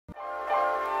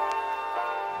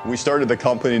We started the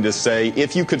company to say,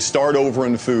 if you could start over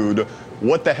in food,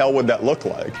 what the hell would that look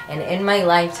like? And in my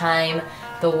lifetime,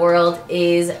 the world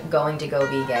is going to go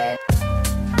vegan.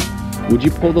 Would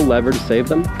you pull the lever to save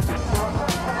them?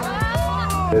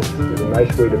 This is a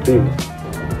nice way to be.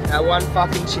 That one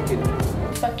fucking chicken.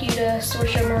 Fuck you to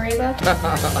Sorsha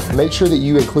Moreva. Make sure that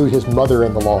you include his mother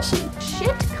in the lawsuit.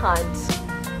 Shit cunt.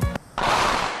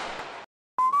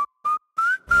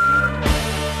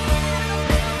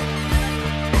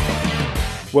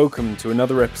 Welcome to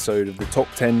another episode of the top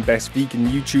 10 best vegan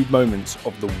YouTube moments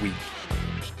of the week.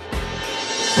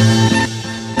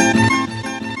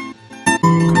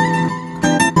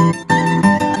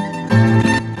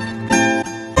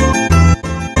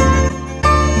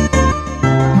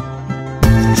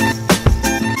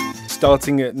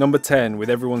 Starting at number 10 with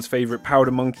everyone's favourite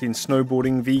powder monkey and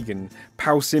snowboarding vegan,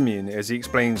 Powsimian, as he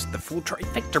explains the full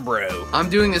trifecta, bro. I'm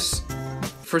doing this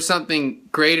for something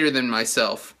greater than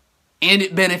myself, and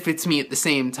it benefits me at the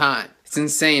same time. It's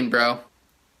insane, bro.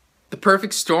 The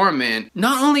perfect storm, man.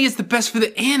 Not only is the best for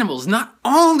the animals, not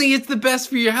only is the best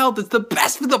for your health, it's the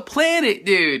best for the planet,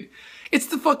 dude. It's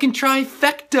the fucking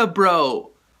trifecta, bro.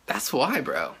 That's why,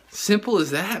 bro. Simple as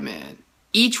that, man.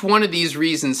 Each one of these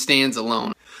reasons stands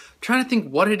alone. Trying to think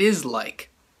what it is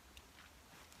like.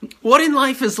 What in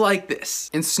life is like this?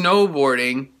 In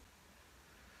snowboarding,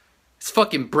 it's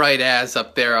fucking bright as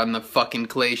up there on the fucking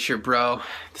glacier, bro.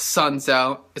 The sun's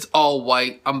out, it's all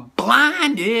white. I'm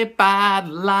blinded by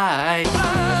the light.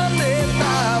 Blinded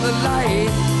by the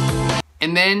light.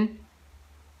 And then,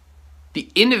 the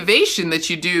innovation that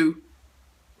you do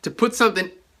to put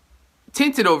something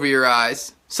tinted over your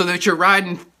eyes so that you're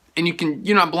riding and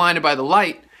you're not blinded by the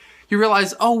light. You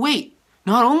realize, oh wait,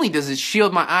 not only does it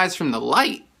shield my eyes from the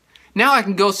light, now I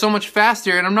can go so much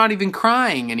faster and I'm not even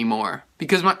crying anymore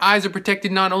because my eyes are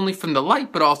protected not only from the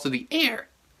light but also the air.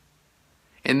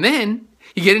 And then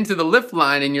you get into the lift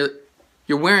line and you're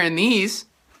wearing these,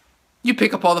 you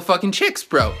pick up all the fucking chicks,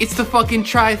 bro. It's the fucking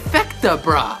trifecta,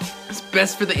 brah. It's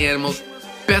best for the animals,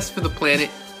 best for the planet,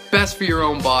 best for your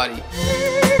own body.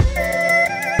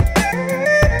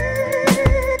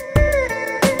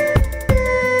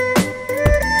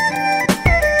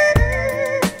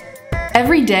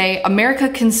 Every day, America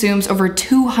consumes over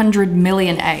 200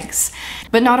 million eggs.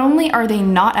 But not only are they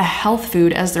not a health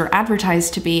food as they're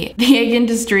advertised to be, the egg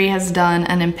industry has done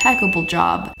an impeccable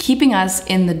job keeping us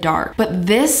in the dark. But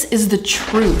this is the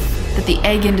truth that the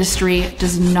egg industry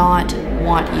does not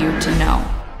want you to know.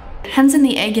 Hens in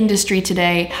the egg industry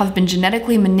today have been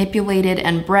genetically manipulated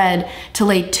and bred to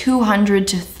lay 200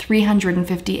 to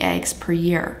 350 eggs per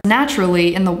year.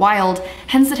 Naturally, in the wild,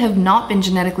 hens that have not been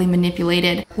genetically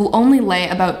manipulated will only lay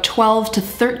about 12 to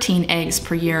 13 eggs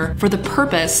per year for the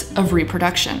purpose of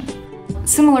reproduction.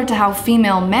 Similar to how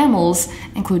female mammals,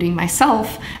 including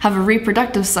myself, have a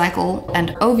reproductive cycle and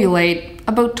ovulate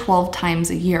about 12 times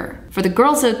a year. For the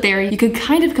girls out there, you could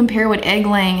kind of compare what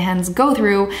egg-laying hens go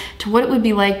through to what it would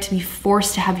be like to be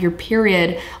forced to have your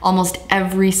period almost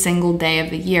every single day of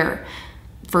the year.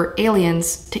 For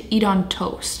aliens to eat on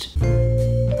toast.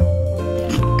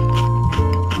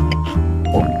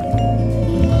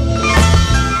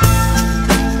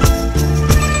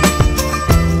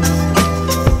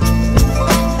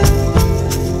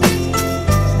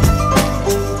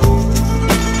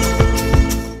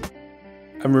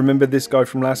 And remember this guy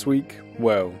from last week?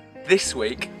 Well, this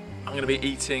week I'm going to be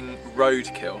eating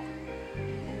roadkill,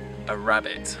 a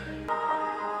rabbit.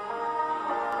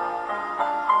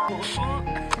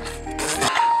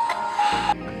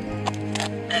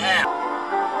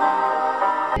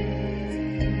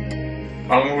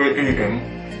 I'm going to be eating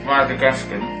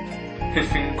Madagascar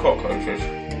hissing cockroaches.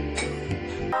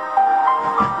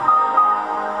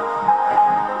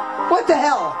 What the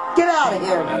hell? Get out of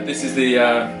here! This is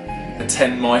the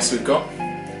 10 mice we've got.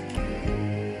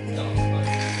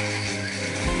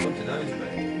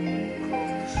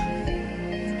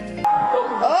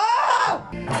 Oh!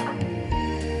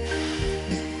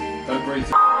 Don't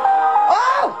breathe.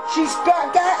 Oh! She's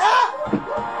got that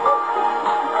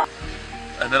up!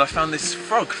 And then I found this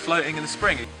frog floating in the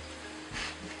spring.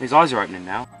 His eyes are opening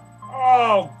now.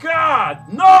 Oh God,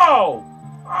 no!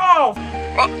 Oh!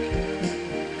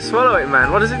 Swallow it,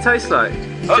 man. What does it taste like?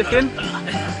 Chicken?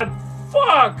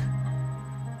 Fuck!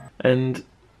 And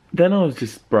then I was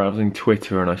just browsing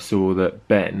Twitter and I saw that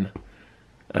Ben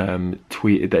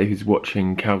tweeted that he was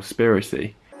watching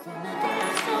Cowspiracy.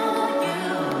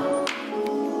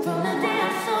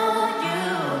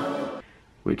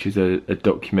 Which is a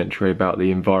documentary about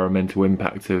the environmental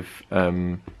impact of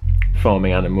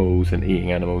farming animals and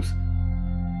eating animals.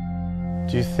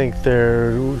 Do you think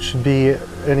there should be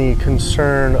any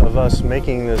concern of us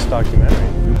making this documentary?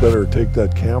 You better take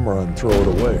that camera and throw it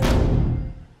away.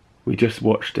 We just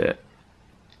watched it,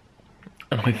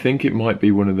 and I think it might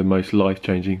be one of the most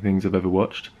life-changing things I've ever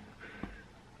watched.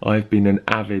 I've been an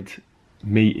avid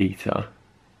meat eater,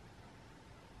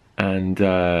 and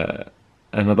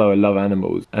although I love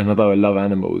animals,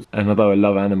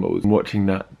 watching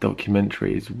that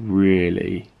documentary has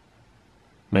really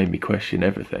made me question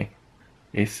everything.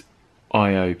 It's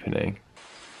eye-opening.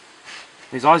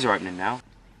 His eyes are opening now.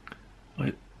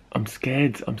 I'm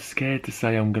scared to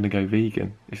say I'm gonna go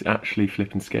vegan. It's actually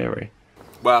flipping scary.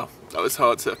 Wow, that was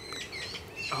hard to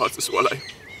swallow.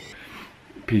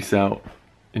 Peace out,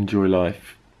 enjoy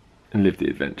life, and live the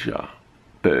adventure.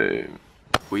 Boom.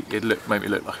 It made me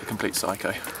look like a complete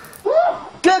psycho.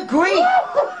 Good grief!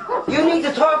 You need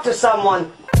to talk to someone.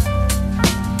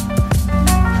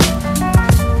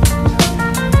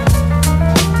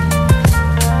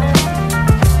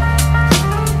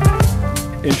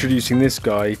 Introducing this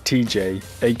guy, TJ,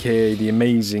 aka the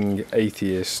amazing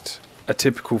atheist, a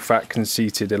typical fat,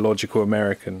 conceited, illogical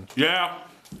American. Yeah,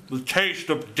 the taste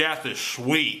of death is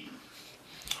sweet.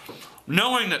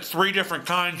 Knowing that 3 different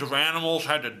kinds of animals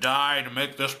had to die to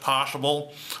make this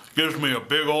possible gives me a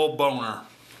big old boner.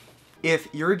 If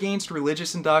you're against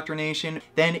religious indoctrination,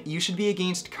 then you should be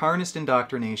against carnist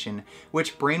indoctrination,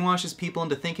 which brainwashes people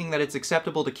into thinking that it's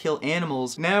acceptable to kill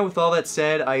animals. Now, with all that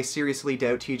said, I seriously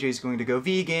doubt TJ's going to go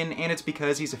vegan, and it's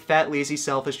because he's a fat, lazy,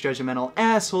 selfish, judgmental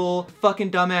asshole, fucking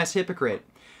dumbass hypocrite.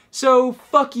 So,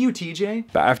 fuck you, TJ.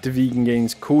 But after Vegan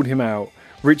Gains called him out,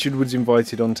 Richard was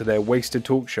invited onto their wasted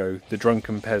talk show, The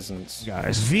Drunken Peasants.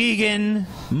 Guys, vegan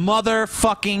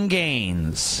motherfucking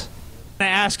gains. I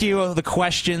ask you the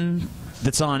question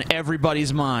that's on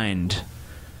everybody's mind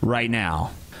right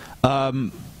now.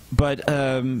 But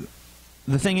the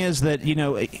thing is that, you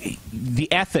know,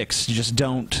 the ethics just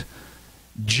don't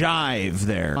jive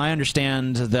there. I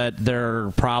understand that there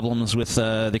are problems with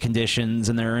the conditions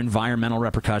and there are environmental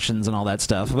repercussions and all that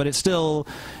stuff, but it still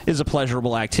is a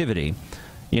pleasurable activity,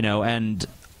 you know, and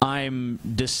I'm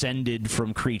descended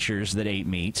from creatures that ate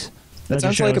meat. That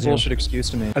sounds like a bullshit excuse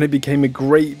to me. And it became a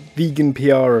great vegan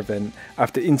PR event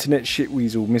after internet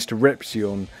shitweasel Mr.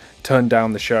 Repsion turned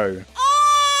down the show.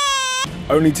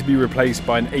 Only to be replaced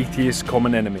by an atheist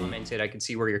common enemy. I can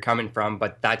see where you're coming from,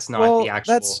 but that's not the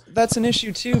actual... that's an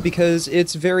issue too, because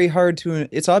it's very hard to...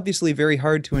 It's obviously very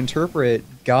hard to interpret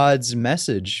God's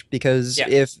message, because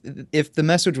if the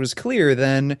message was clear,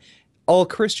 then all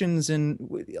Christians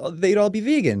they'd all be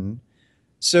vegan.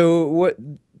 So what...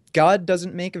 God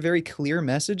doesn't make a very clear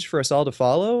message for us all to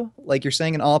follow? Like you're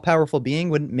saying an all-powerful being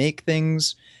wouldn't make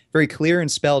things very clear and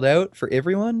spelled out for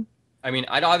everyone? I mean,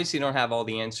 I obviously don't have all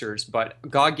the answers, but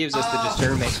God gives us the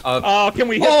discernment of... Oh, can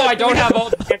we hit I don't have all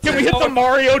the answers. Can we hit the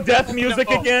Mario death music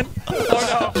again?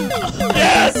 Oh, no.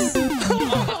 Yes!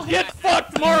 Get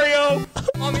fucked, Mario!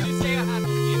 Want me to say I have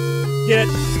the Get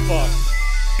fucked.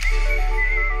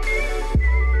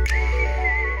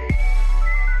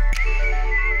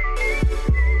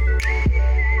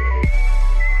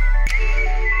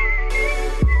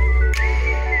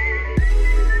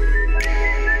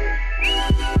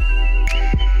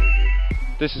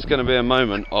 This is going to be a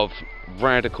moment of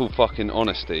radical fucking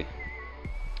honesty.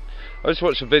 I just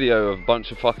watched a video of a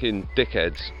bunch of fucking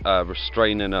dickheads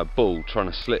restraining a bull trying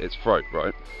to slit its throat,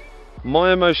 right?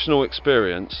 My emotional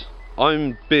experience,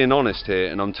 I'm being honest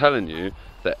here and I'm telling you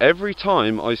that every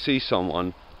time I see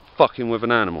someone fucking with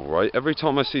an animal, right? Every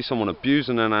time I see someone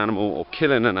abusing an animal or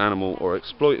killing an animal or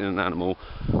exploiting an animal,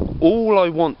 all I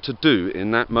want to do in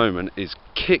that moment is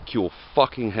kick your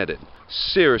fucking head in.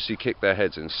 Seriously kick their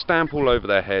heads in, stamp all over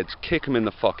their heads, kick them in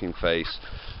the fucking face,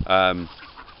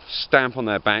 stamp on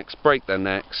their backs, break their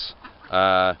necks,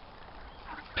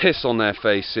 piss on their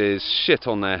faces, shit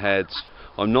on their heads.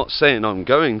 I'm not saying I'm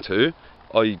going to.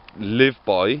 I live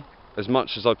by, as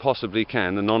much as I possibly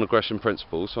can, the non-aggression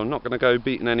principle, so I'm not going to go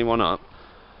beating anyone up.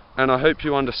 And I hope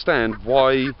you understand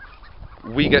why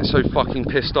we get so fucking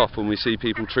pissed off when we see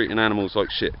people treating animals like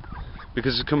shit.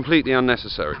 Because it's completely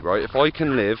unnecessary, right? If I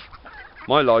can live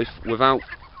my life without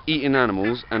eating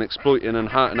animals and exploiting and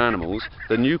hurting animals,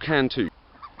 then you can too.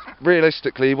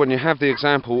 Realistically, when you have the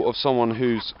example of someone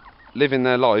who's living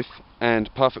their life and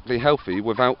perfectly healthy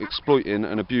without exploiting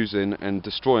and abusing and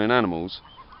destroying animals,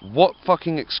 what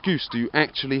fucking excuse do you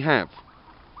actually have?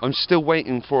 I'm still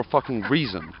waiting for a fucking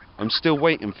reason. I'm still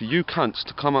waiting for you cunts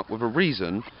to come up with a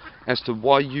reason as to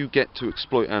why you get to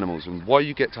exploit animals and why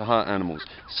you get to hurt animals.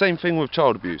 Same thing with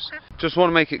child abuse. Just want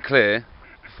to make it clear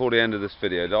before the end of this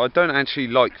video that I don't actually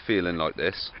like feeling like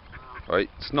this, right?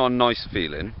 It's not a nice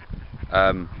feeling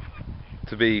to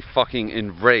to be fucking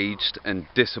enraged and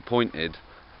disappointed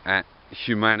at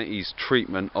humanity's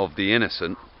treatment of the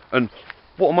innocent. And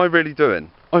what am I really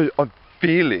doing? I'm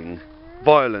feeling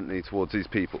violently towards these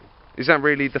people. Is that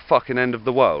really the fucking end of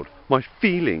the world? My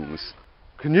feelings.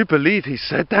 Can you believe he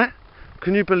said that?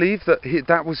 Can you believe that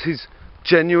that was his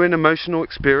genuine emotional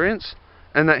experience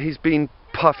and that he's been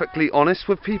perfectly honest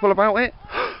with people about it?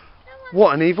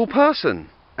 What an evil person.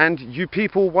 And you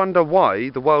people wonder why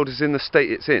the world is in the state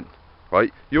it's in,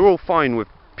 right? You're all fine with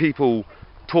people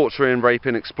torturing,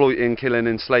 raping, exploiting, killing,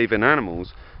 enslaving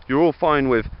animals. You're all fine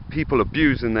with people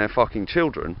abusing their fucking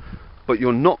children, but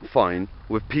you're not fine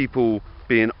with people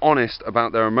being honest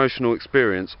about their emotional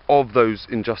experience of those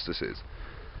injustices.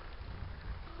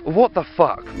 What the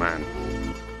fuck, man?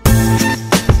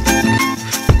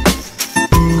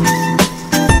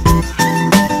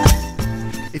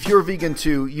 If you're a vegan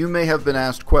too, you may have been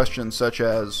asked questions such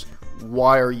as,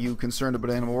 why are you concerned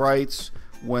about animal rights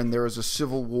when there is a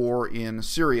civil war in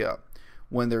Syria,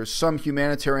 when there's some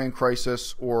humanitarian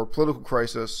crisis or political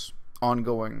crisis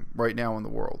ongoing right now in the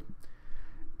world?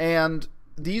 And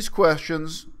these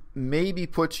questions may be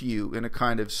put to you in a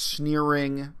kind of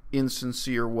sneering,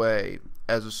 insincere way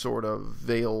as a sort of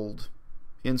veiled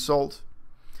insult,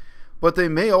 but they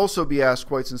may also be asked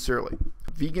quite sincerely.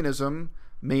 Veganism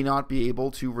may not be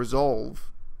able to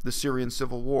resolve the Syrian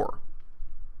civil war.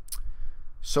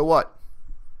 So what?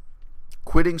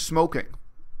 Quitting smoking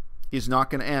is not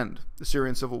going to end the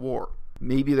Syrian civil war.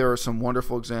 Maybe there are some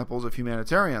wonderful examples of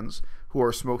humanitarians who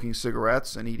are smoking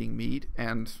cigarettes and eating meat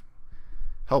and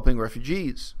helping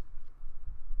refugees.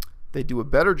 They do a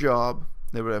better job,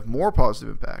 they would have more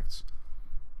positive impacts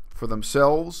for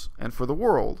themselves and for the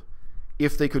world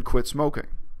if they could quit smoking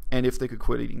and if they could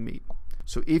quit eating meat.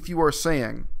 So if you are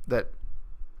saying that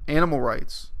animal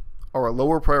rights are a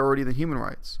lower priority than human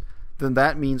rights, then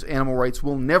that means animal rights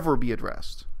will never be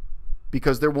addressed,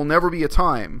 because there will never be a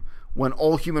time when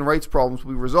all human rights problems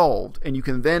will be resolved and you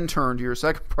can then turn to your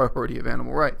second priority of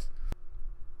animal rights.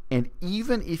 And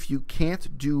even if you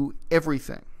can't do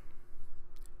everything,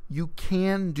 you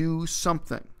can do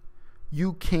something.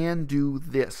 You can do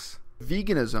this.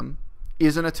 Veganism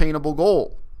is an attainable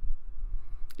goal.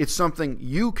 It's something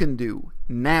you can do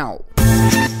now.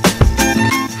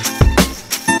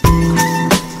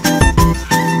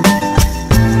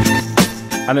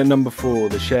 And at number 4,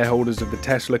 the shareholders of the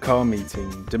Tesla car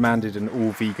meeting demanded an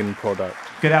all-vegan product.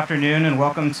 Good afternoon and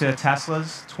welcome to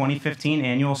Tesla's 2015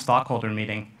 annual stockholder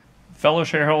meeting. Fellow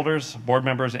shareholders, board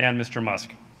members, and Mr.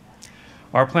 Musk,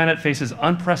 our planet faces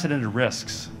unprecedented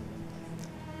risks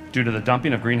due to the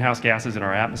dumping of greenhouse gases in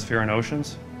our atmosphere and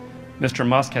oceans. Mr.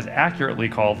 Musk has accurately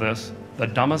called this the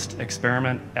dumbest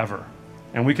experiment ever,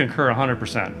 and we concur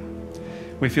 100%.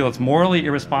 We feel it's morally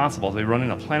irresponsible to be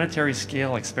running a planetary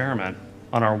scale experiment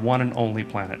on our one and only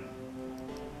planet.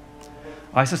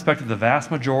 I suspect that the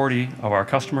vast majority of our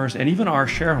customers and even our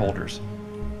shareholders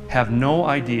have no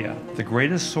idea the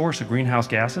greatest source of greenhouse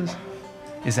gases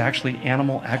is actually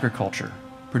animal agriculture,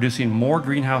 producing more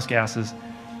greenhouse gases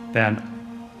than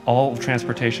all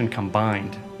transportation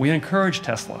combined. We encourage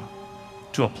Tesla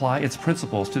to apply its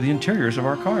principles to the interiors of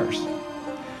our cars.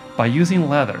 By using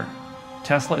leather,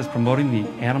 Tesla is promoting the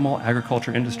animal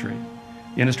agriculture industry,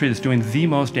 the industry that's doing the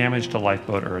most damage to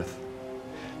lifeboat Earth.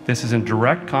 This is in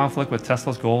direct conflict with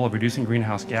Tesla's goal of reducing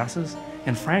greenhouse gases,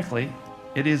 and frankly,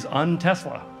 it is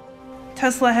un-Tesla.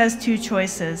 Tesla has two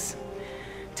choices.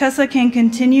 Tesla can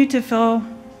continue to fill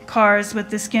cars with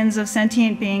the skins of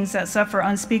sentient beings that suffer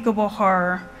unspeakable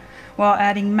horror while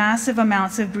adding massive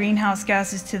amounts of greenhouse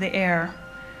gases to the air,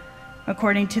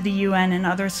 according to the UN and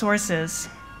other sources.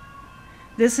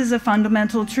 This is a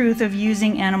fundamental truth of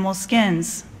using animal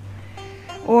skins.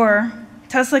 Or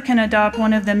Tesla can adopt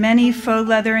one of the many faux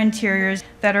leather interiors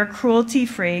that are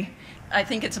cruelty-free. I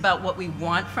think it's about what we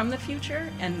want from the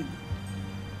future, and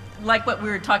like what we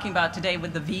were talking about today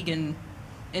with the vegan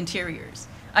interiors.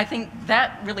 I think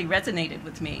that really resonated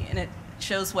with me, and it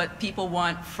shows what people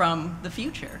want from the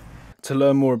future. To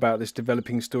learn more about this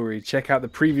developing story, check out the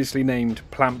previously named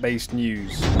Plant-Based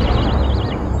News.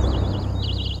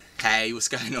 Hey, what's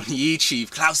going on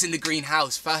YouTube? Klaus in the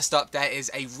greenhouse. First up, there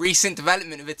is a recent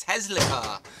development of a Tesla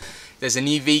car. There's a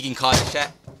new vegan car to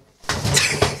check.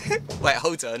 Wait,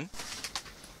 hold on.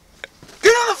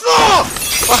 Get on the floor!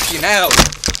 Fucking hell.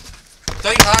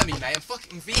 Don't hurt me, mate. I'm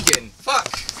fucking vegan. Fuck.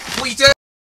 What are you doing?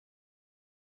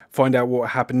 Find out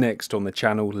what happened next on the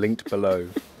channel linked below.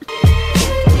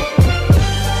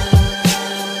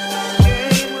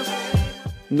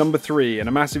 Number 3, and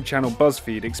a massive channel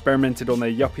Buzzfeed experimented on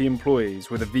their yuppie employees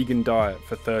with a vegan diet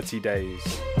for 30 days.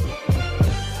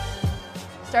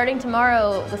 Starting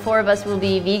tomorrow, the 4 of us will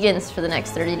be vegans for the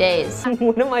next 30 days.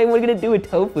 What am I gonna do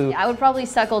with tofu? I would probably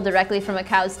suckle directly from a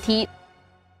cow's teat.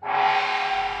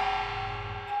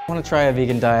 I want to try a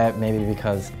vegan diet maybe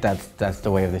because that's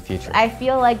the way of the future. I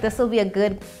feel like this will be a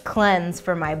good cleanse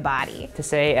for my body. To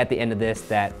say at the end of this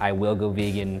that I will go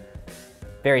vegan,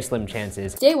 very slim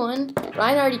chances. Day 1,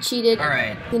 Ryan already cheated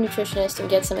the nutritionist and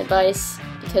get some advice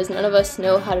because none of us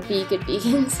know how to be good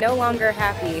vegans. No longer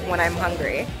happy when I'm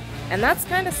hungry. And that's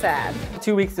kind of sad.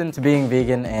 2 weeks into being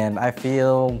vegan and I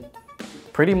feel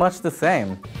pretty much the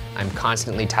same. I'm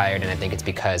constantly tired and I think it's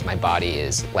because my body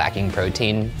is lacking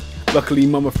protein. Luckily,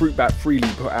 Mama Fruitbat Freely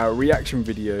put out a reaction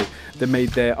video that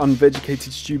made their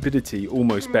unvegucated stupidity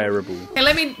almost bearable. And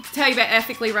let me tell you about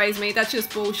ethically raised meat, that's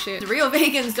just bullshit. The real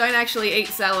vegans don't actually eat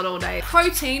salad all day.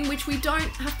 Protein, which we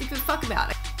don't have to give a fuck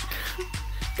about.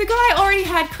 The guy already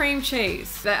had cream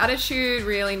cheese. The attitude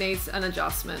really needs an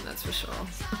adjustment, that's for sure.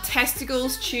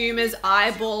 Testicles, tumors,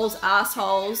 eyeballs,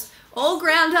 assholes, all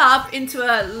ground up into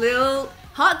a little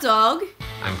hot dog.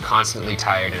 I'm constantly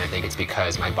tired and I think it's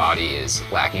because my body is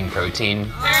lacking protein.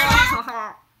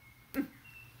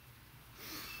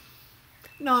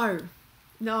 No,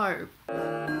 no.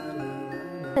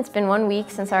 It's been 1 week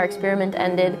since our experiment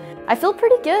ended. I feel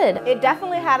pretty good. It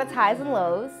definitely had its highs and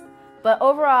lows, but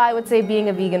overall I would say being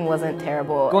a vegan wasn't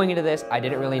terrible. Going into this, I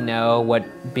didn't really know what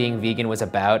being vegan was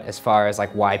about as far as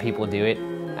like why people do it,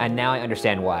 and now I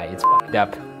understand why. It's fucked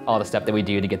up, all the stuff that we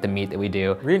do to get the meat that we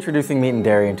do. Reintroducing meat and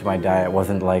dairy into my diet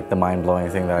wasn't like the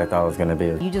mind-blowing thing that I thought it was gonna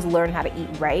be. You just learn how to eat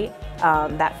right.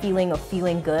 That feeling of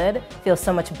feeling good feels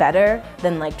so much better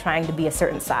than like trying to be a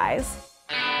certain size.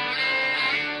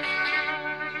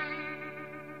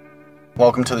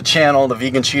 Welcome to the channel, the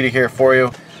Vegan Cheetah here for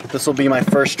you. This will be my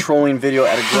first trolling video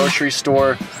at a grocery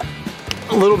store.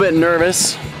 A little bit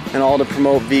nervous and all to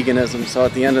promote veganism, so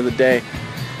at the end of the day,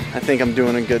 I think I'm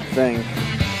doing a good thing.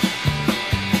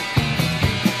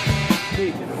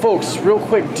 Hey, folks, real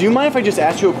quick, do you mind if I just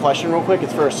ask you a question real quick?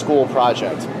 It's for a school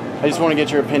project. I just want to get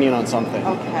your opinion on something.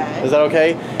 Okay. Is that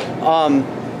okay?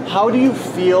 How do you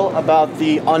feel about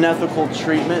the unethical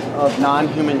treatment of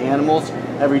non-human animals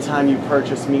every time you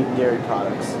purchase meat and dairy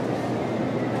products?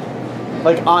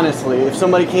 Like, honestly, if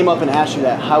somebody came up and asked you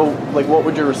that, what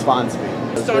would your response be?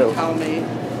 Just don't tell me.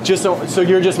 Just so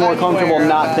you're just more comfortable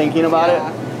not thinking about it?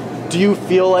 Do you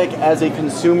feel like, as a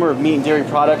consumer of meat and dairy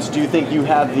products, do you think you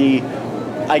have the,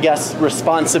 I guess,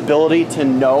 responsibility to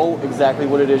know exactly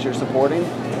what it is you're supporting?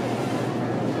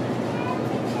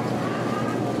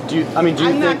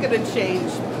 I'm not going to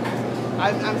change.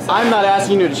 I'm sorry. I'm not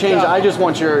asking you to change. No. I just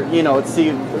want your,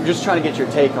 I'm just trying to get your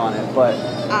take on it. But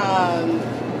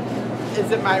is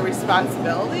it my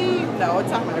responsibility? No,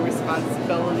 it's not my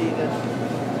responsibility to.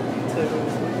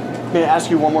 May I ask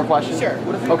you one more question? Sure.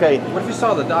 What if you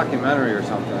saw the documentary or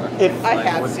something? I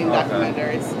have seen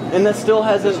documentaries. And that still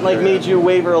hasn't made you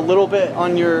waver a little bit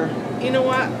on your. You know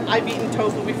what? I've eaten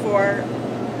tofu before.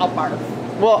 I'll barf.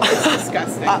 Well, it's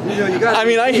disgusting.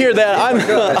 I hear that.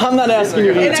 I'm not asking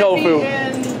you to eat tofu.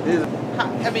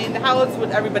 How else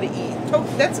would everybody eat?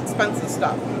 Tofu, that's expensive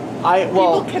stuff.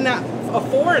 People cannot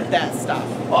afford that stuff.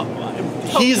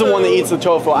 He's the one that eats the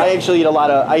tofu. I actually eat a lot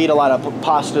of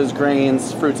pastas,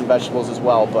 grains, fruits and vegetables as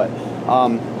well. But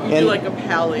you do like a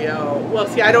paleo. Well,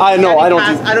 see, I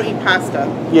don't eat pasta.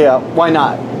 Yeah, why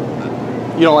not?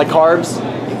 You don't like carbs?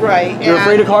 Right. You're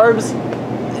afraid of carbs?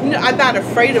 No, I'm not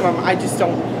afraid of them. I just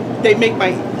don't. They make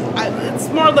my. It's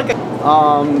more like a.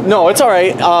 No, it's all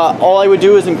right. All I would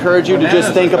do is encourage you to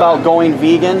just think about going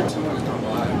vegan.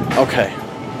 Okay.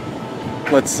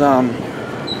 Let's found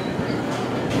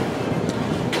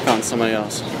somebody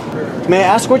else. May I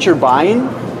ask what you're buying?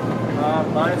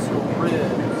 Mine's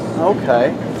ribs.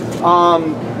 Okay.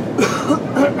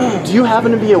 Do you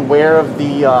happen to be aware of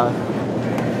the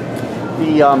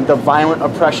violent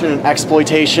oppression and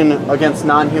exploitation against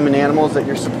non-human animals that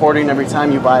you're supporting every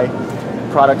time you buy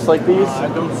products like these? I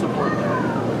don't support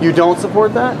that. You don't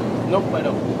support that? Nope, I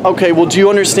don't. Okay, well, do you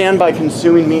understand by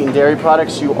consuming meat and dairy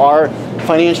products you are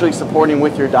financially supporting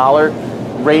with your dollar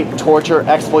rape, torture,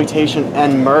 exploitation,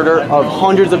 and murder of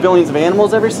hundreds of billions of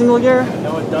animals every single year?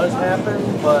 No, it does happen,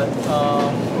 but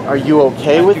are you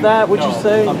okay with that, would you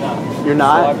say? I'm not. You're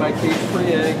not? So I buy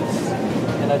cage-free eggs,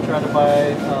 and I try to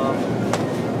buy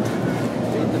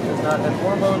meat that does not have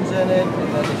hormones in it,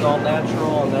 and that is all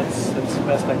natural, and that's the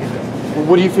best I can do.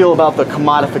 What do you feel about the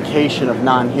commodification of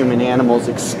non-human animals,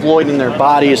 exploiting their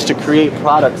bodies to create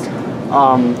products,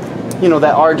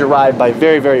 that are derived by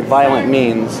very, very violent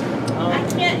means? I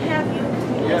can't have you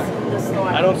listen to the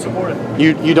story. I don't support it.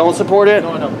 You don't support it?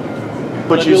 No, I don't.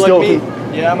 But you still can.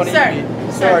 Yeah, I'm gonna eat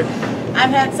meat. Sorry. I've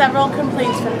had several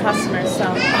complaints from customers, so.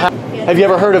 Have you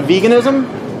ever heard of veganism?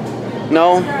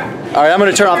 No? All right, I'm going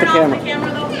to turn off the camera.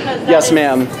 Yes,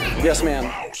 ma'am. Yes,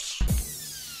 ma'am.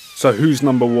 So who's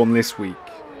number one this week?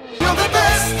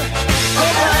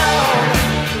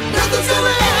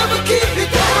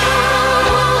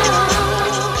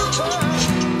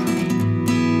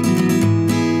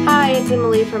 Hi, it's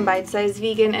Emily from Bite Size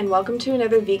Vegan, and welcome to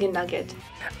another Vegan Nugget.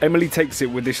 Emily takes it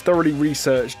with this thoroughly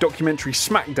researched documentary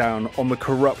smackdown on the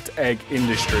corrupt egg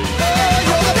industry.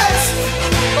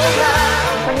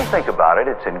 When you think about it,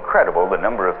 it's incredible the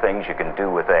number of things you can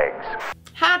do with eggs.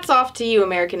 Hats off to you,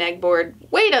 American Egg Board.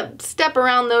 Way to step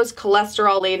around those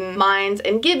cholesterol-laden mines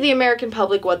and give the American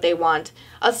public what they want.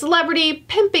 A celebrity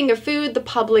pimping a food the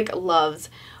public loves,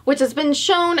 which has been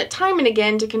shown time and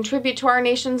again to contribute to our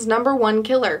nation's #1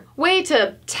 killer. Way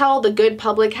to tell the good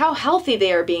public how healthy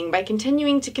they are being by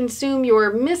continuing to consume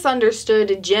your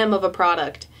misunderstood gem of a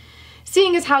product.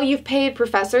 Seeing as how you've paid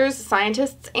professors,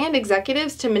 scientists, and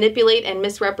executives to manipulate and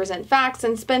misrepresent facts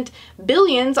and spent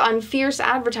billions on fierce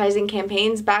advertising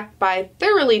campaigns backed by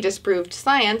thoroughly disproved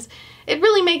science, it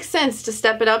really makes sense to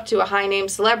step it up to a high-name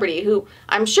celebrity who,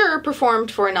 I'm sure,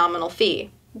 performed for a nominal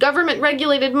fee.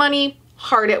 Government-regulated money,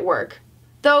 hard at work.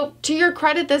 Though, to your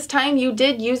credit this time, you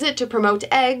did use it to promote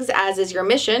eggs, as is your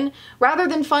mission, rather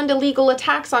than fund illegal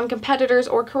attacks on competitors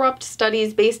or corrupt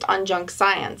studies based on junk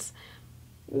science.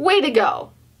 Way to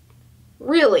go.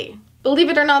 Really. Believe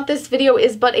it or not, this video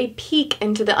is but a peek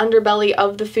into the underbelly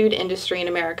of the food industry in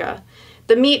America.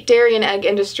 The meat, dairy, and egg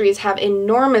industries have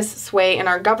enormous sway in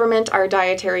our government, our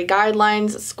dietary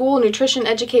guidelines, school nutrition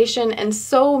education, and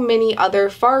so many other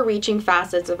far-reaching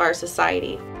facets of our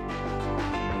society.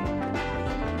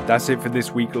 That's it for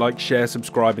this week. Like, share,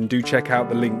 subscribe, and do check out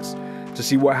the links to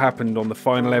see what happened on the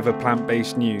final ever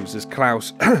plant-based news as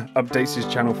Klaus updates his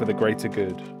channel for the greater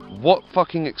good. What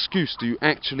fucking excuse do you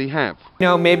actually have? You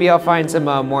know, maybe I'll find some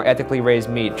more ethically raised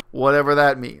meat. Whatever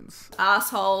that means.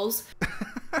 Assholes.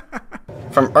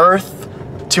 From Earth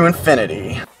to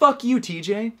infinity. Fuck you,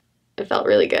 TJ. It felt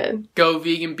really good. Go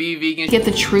vegan, be vegan. Get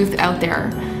the truth out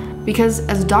there. Because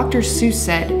as Dr. Seuss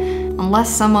said, unless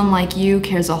someone like you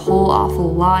cares a whole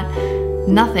awful lot,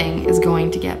 nothing is going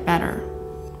to get better.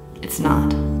 It's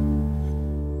not.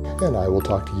 And I will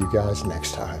talk to you guys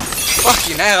next time.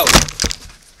 Fucking hell.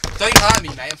 Don't hurt me,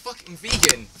 mate. I'm fucking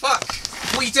vegan. Fuck.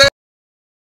 What are you doing?